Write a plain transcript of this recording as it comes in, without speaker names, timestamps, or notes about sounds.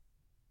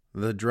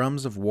The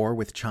drums of war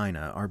with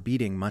China are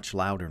beating much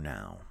louder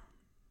now.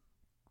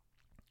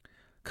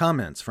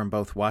 Comments from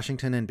both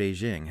Washington and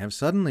Beijing have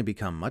suddenly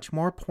become much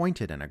more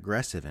pointed and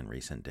aggressive in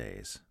recent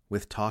days,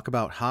 with talk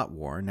about hot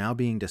war now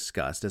being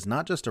discussed as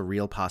not just a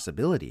real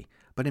possibility,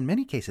 but in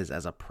many cases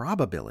as a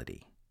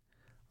probability.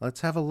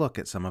 Let's have a look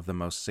at some of the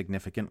most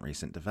significant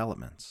recent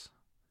developments.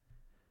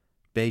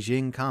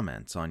 Beijing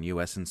comments on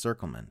U.S.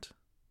 encirclement.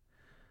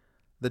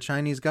 The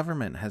Chinese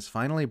government has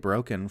finally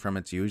broken from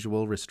its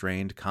usual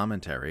restrained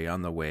commentary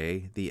on the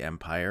way the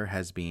empire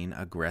has been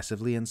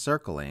aggressively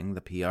encircling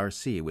the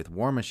PRC with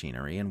war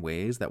machinery in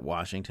ways that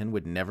Washington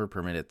would never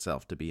permit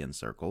itself to be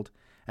encircled,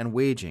 and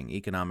waging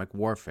economic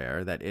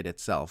warfare that it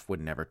itself would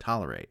never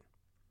tolerate.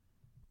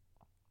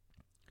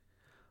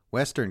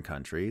 Western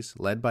countries,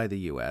 led by the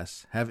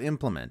U.S., have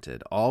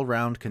implemented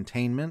all-round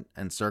containment,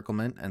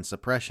 encirclement, and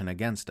suppression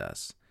against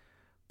us,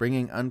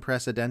 bringing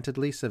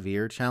unprecedentedly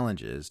severe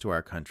challenges to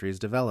our country's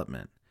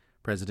development,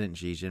 President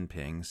Xi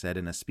Jinping said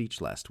in a speech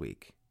last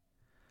week.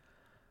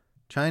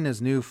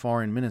 China's new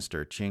foreign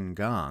minister Qin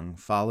Gang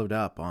followed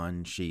up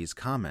on Xi's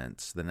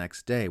comments the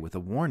next day with a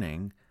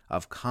warning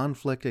of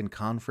conflict and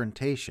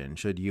confrontation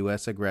should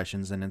U.S.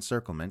 aggressions and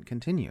encirclement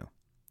continue.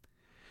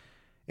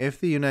 If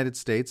the United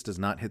States does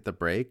not hit the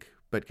brake,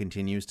 but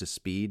continues to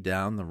speed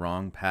down the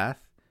wrong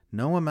path,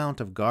 no amount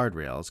of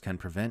guardrails can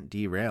prevent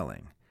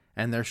derailing,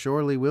 and there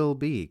surely will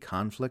be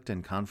conflict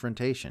and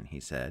confrontation, he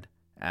said,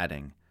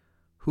 adding,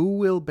 "Who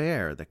will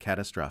bear the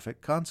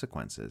catastrophic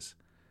consequences?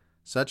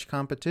 Such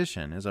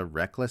competition is a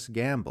reckless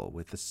gamble,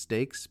 with the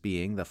stakes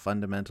being the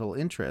fundamental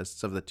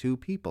interests of the two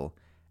people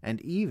and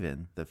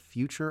even the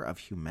future of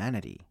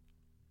humanity."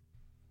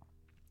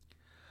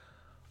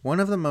 One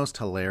of the most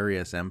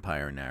hilarious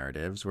empire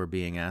narratives we're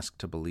being asked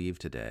to believe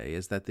today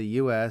is that the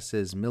U.S.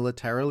 is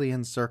militarily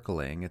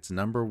encircling its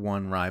number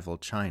one rival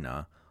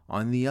China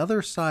on the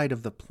other side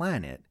of the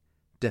planet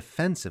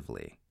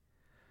defensively.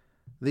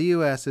 The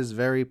U.S. is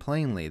very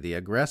plainly the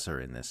aggressor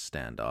in this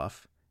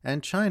standoff,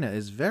 and China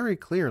is very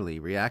clearly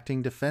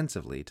reacting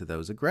defensively to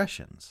those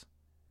aggressions.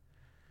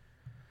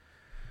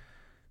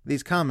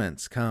 These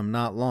comments come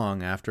not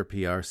long after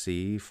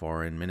PRC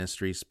Foreign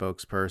Ministry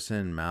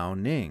spokesperson Mao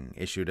Ning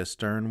issued a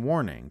stern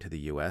warning to the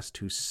U.S.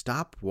 to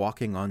stop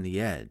walking on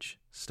the edge,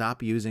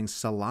 stop using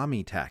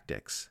salami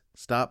tactics,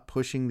 stop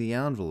pushing the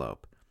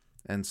envelope,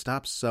 and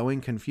stop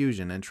sowing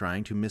confusion and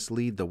trying to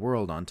mislead the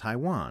world on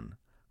Taiwan,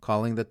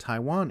 calling the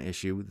Taiwan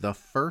issue the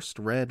first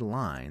red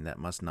line that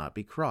must not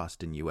be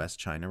crossed in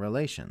U.S.-China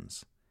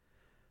relations.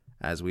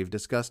 As we've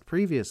discussed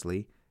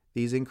previously,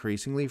 these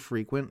increasingly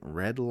frequent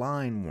red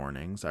line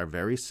warnings are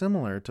very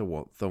similar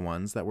to the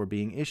ones that were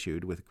being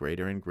issued with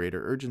greater and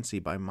greater urgency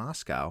by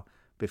Moscow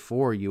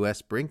before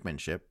U.S.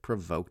 brinkmanship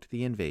provoked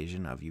the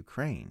invasion of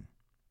Ukraine.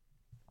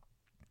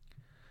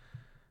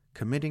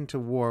 Committing to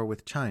war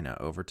with China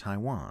over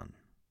Taiwan.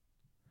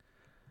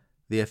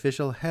 The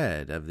official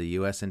head of the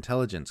U.S.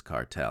 intelligence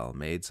cartel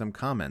made some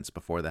comments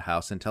before the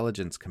House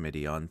Intelligence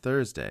Committee on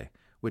Thursday,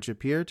 which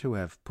appear to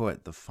have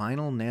put the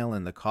final nail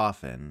in the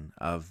coffin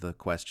of the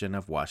question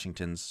of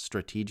Washington's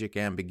strategic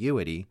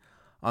ambiguity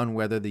on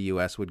whether the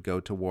U.S. would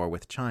go to war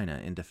with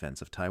China in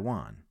defense of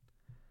Taiwan.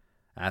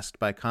 Asked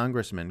by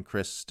Congressman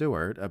Chris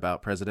Stewart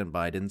about President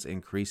Biden's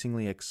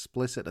increasingly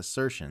explicit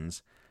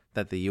assertions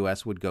that the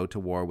U.S. would go to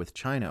war with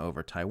China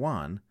over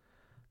Taiwan,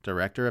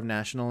 Director of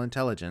National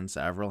Intelligence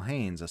Avril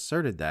Haines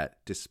asserted that,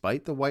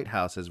 despite the White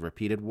House's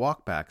repeated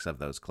walkbacks of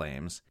those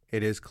claims,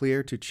 it is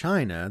clear to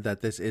China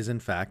that this is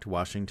in fact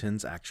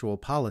Washington's actual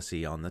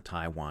policy on the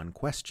Taiwan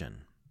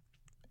question.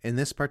 In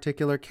this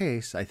particular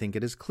case, I think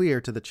it is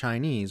clear to the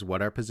Chinese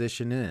what our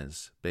position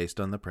is, based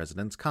on the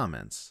president's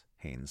comments,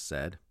 Haines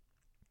said.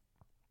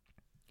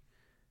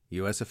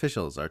 U.S.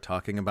 officials are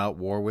talking about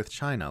war with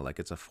China like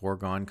it's a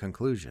foregone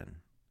conclusion.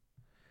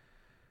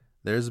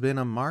 There's been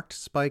a marked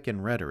spike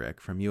in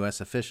rhetoric from U.S.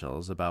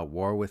 officials about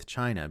war with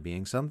China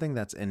being something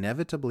that's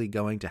inevitably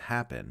going to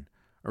happen,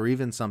 or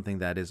even something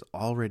that is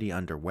already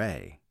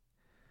underway.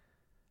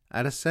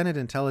 At a Senate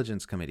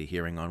Intelligence Committee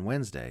hearing on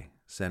Wednesday,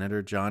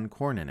 Senator John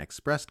Cornyn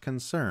expressed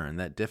concern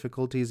that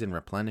difficulties in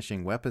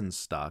replenishing weapons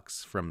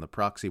stocks from the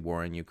proxy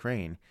war in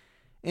Ukraine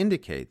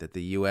indicate that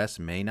the U.S.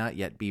 may not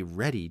yet be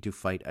ready to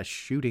fight a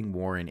shooting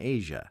war in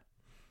Asia.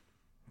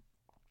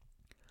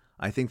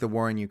 I think the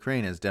war in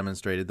Ukraine has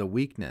demonstrated the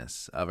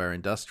weakness of our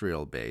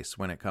industrial base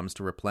when it comes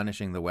to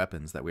replenishing the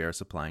weapons that we are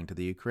supplying to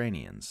the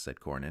Ukrainians,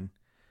 said Cornyn.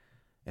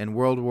 In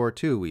World War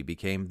II, we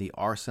became the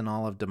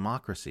arsenal of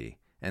democracy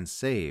and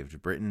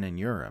saved Britain and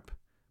Europe.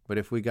 But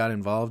if we got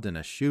involved in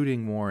a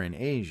shooting war in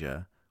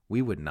Asia,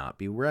 we would not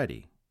be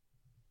ready.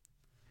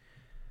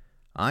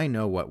 I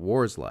know what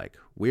war's like.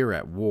 We're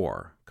at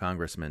war,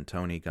 Congressman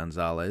Tony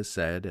Gonzalez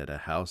said at a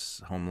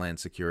House Homeland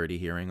Security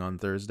hearing on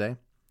Thursday.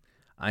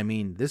 I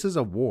mean, this is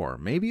a war,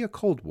 maybe a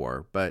Cold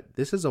War, but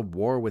this is a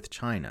war with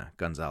China,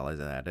 Gonzalez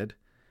added,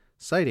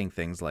 citing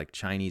things like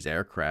Chinese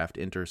aircraft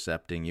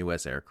intercepting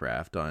U.S.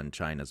 aircraft on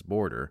China's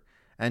border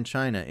and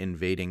China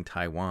invading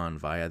Taiwan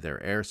via their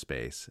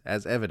airspace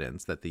as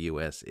evidence that the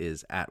U.S.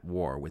 is at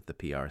war with the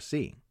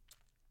PRC.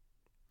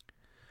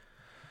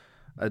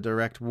 a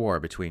direct war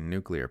between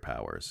nuclear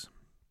powers.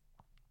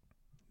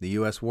 The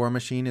U.S. war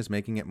machine is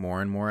making it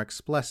more and more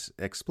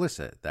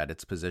explicit that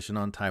its position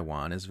on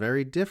Taiwan is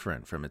very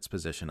different from its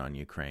position on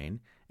Ukraine,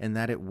 and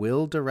that it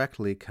will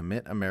directly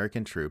commit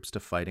American troops to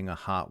fighting a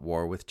hot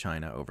war with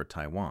China over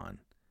Taiwan.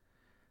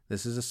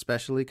 This is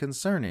especially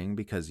concerning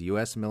because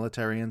U.S.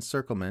 military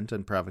encirclement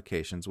and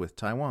provocations with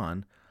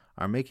Taiwan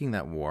are making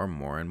that war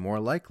more and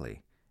more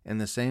likely, in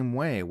the same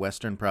way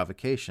Western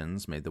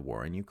provocations made the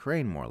war in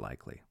Ukraine more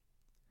likely.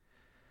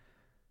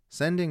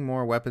 Sending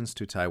more weapons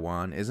to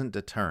Taiwan isn't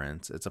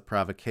deterrence, it's a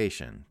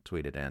provocation,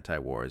 tweeted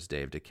Anti-War's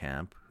Dave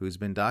DeCamp, who's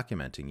been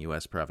documenting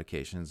U.S.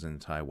 provocations in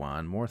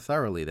Taiwan more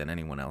thoroughly than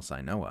anyone else I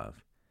know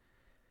of.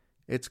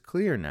 It's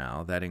clear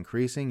now that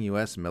increasing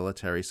U.S.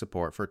 military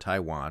support for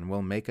Taiwan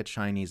will make a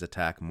Chinese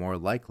attack more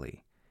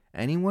likely.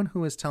 Anyone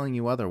who is telling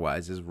you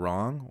otherwise is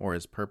wrong or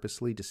is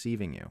purposely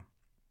deceiving you.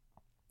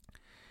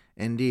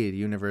 Indeed,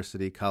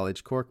 University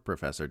College Cork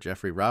professor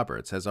Jeffrey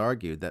Roberts has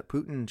argued that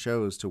Putin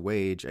chose to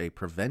wage a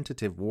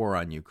preventative war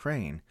on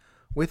Ukraine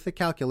with the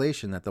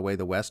calculation that the way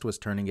the West was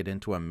turning it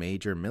into a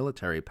major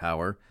military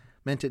power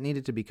meant it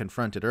needed to be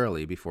confronted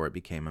early before it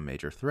became a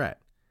major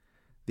threat.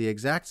 The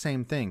exact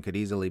same thing could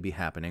easily be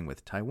happening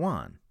with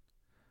Taiwan.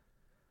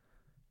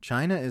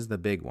 China is the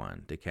big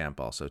one, DeCamp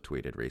also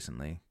tweeted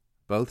recently.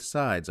 Both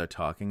sides are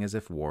talking as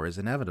if war is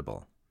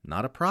inevitable,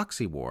 not a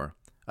proxy war,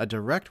 a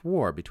direct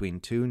war between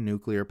two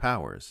nuclear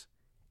powers.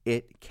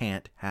 It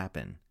can't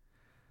happen.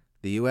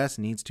 The U.S.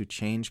 needs to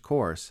change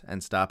course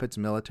and stop its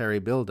military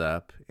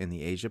buildup in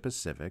the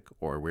Asia-Pacific,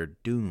 or we're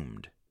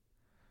doomed.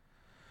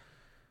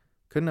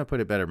 Couldn't have put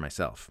it better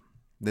myself.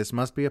 This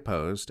must be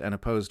opposed, and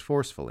opposed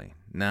forcefully.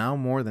 Now,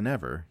 more than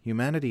ever,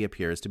 humanity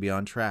appears to be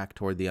on track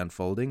toward the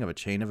unfolding of a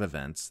chain of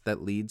events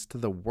that leads to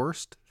the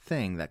worst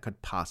thing that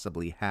could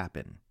possibly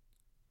happen.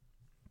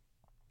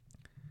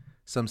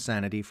 Some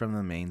sanity from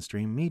the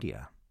mainstream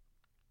media.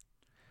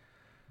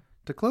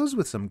 To close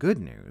with some good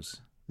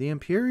news, the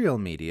imperial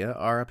media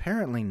are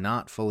apparently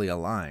not fully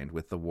aligned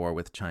with the war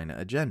with China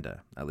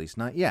agenda, at least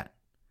not yet.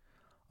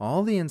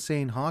 All the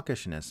insane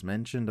hawkishness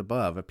mentioned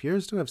above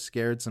appears to have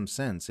scared some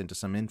sense into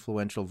some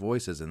influential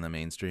voices in the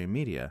mainstream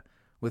media,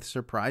 with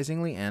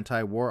surprisingly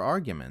anti-war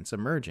arguments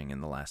emerging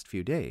in the last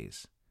few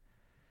days.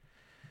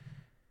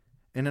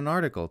 In an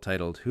article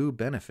titled "Who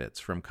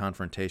Benefits from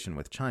Confrontation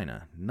with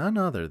China?", none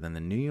other than the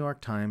New York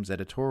Times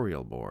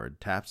editorial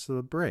board taps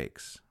the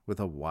brakes with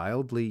a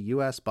wildly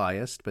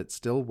U.S.-biased but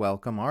still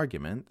welcome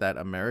argument that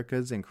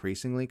America's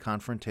increasingly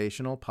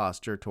confrontational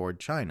posture toward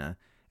China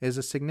is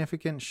a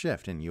significant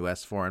shift in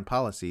U.S. foreign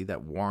policy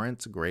that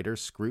warrants greater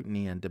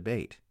scrutiny and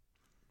debate.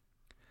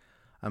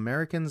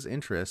 Americans'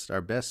 interests are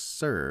best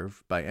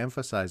served by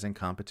emphasizing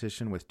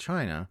competition with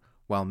China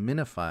while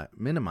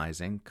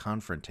minimizing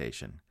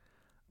confrontation.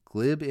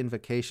 Glib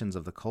invocations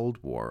of the Cold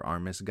War are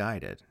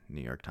misguided,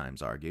 New York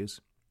Times argues.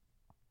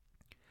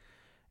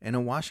 In a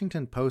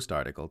Washington Post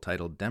article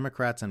titled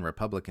 "Democrats and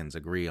Republicans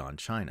Agree on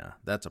China,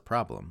 That's a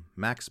Problem,"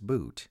 Max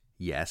Boot,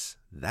 yes,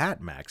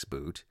 that Max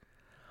Boot,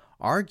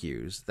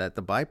 argues that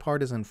the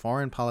bipartisan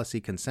foreign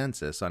policy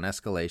consensus on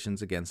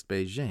escalations against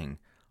Beijing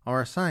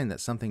are a sign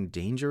that something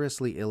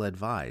dangerously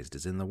ill-advised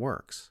is in the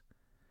works.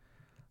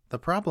 The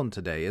problem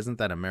today isn't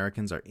that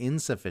Americans are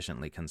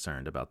insufficiently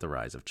concerned about the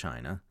rise of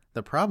China.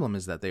 The problem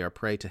is that they are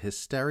prey to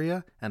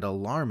hysteria and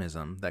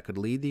alarmism that could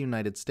lead the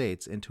United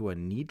States into a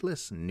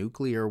needless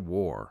nuclear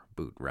war,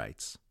 Boot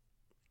writes.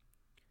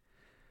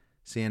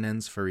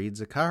 CNN's Fareed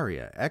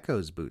Zakaria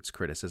echoes Boot's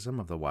criticism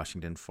of the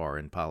Washington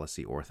foreign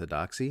policy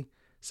orthodoxy,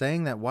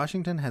 saying that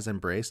Washington has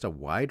embraced a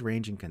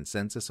wide-ranging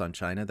consensus on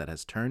China that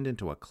has turned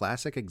into a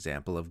classic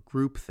example of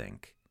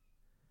groupthink.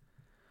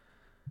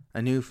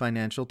 A new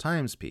Financial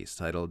Times piece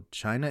titled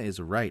 "China is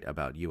Right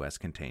About U.S.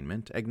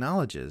 Containment"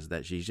 acknowledges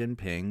that Xi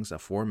Jinping's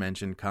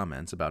aforementioned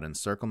comments about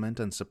encirclement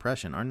and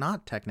suppression are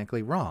not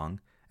technically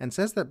wrong, and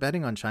says that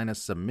betting on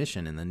China's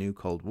submission in the new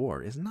Cold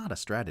War is not a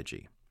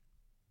strategy.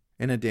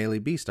 In a Daily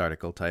Beast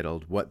article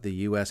titled "What the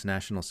U.S.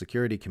 National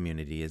Security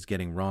Community is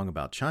Getting Wrong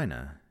About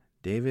China,"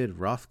 David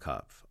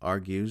Rothkopf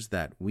argues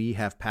that we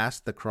have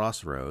passed the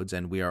crossroads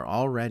and we are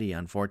already,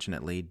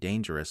 unfortunately,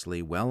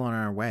 dangerously well on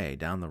our way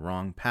down the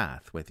wrong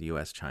path with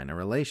U.S.-China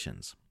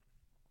relations.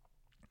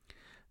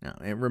 Now,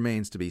 it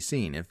remains to be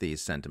seen if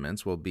these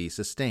sentiments will be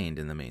sustained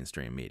in the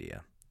mainstream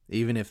media.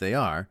 Even if they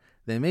are,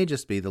 they may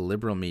just be the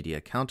liberal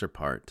media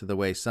counterpart to the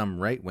way some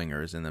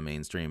right-wingers in the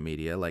mainstream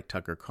media like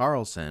Tucker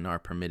Carlson are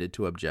permitted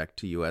to object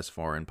to U.S.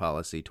 foreign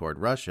policy toward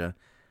Russia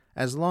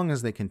as long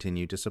as they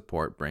continue to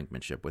support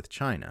brinkmanship with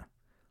China.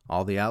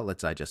 All the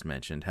outlets I just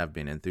mentioned have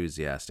been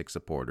enthusiastic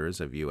supporters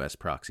of U.S.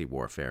 proxy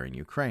warfare in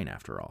Ukraine,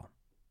 after all.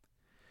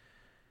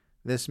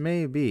 This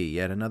may be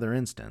yet another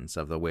instance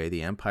of the way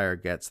the empire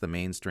gets the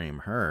mainstream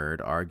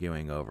herd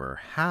arguing over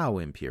how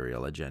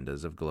imperial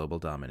agendas of global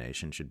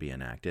domination should be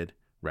enacted,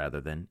 rather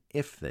than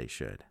if they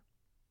should.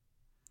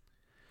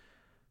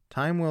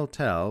 Time will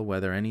tell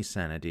whether any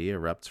sanity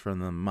erupts from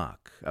the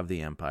muck of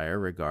the empire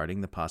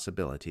regarding the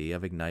possibility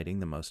of igniting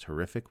the most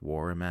horrific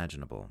war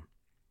imaginable.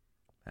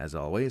 As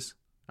always,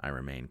 I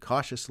remain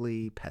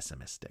cautiously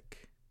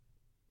pessimistic.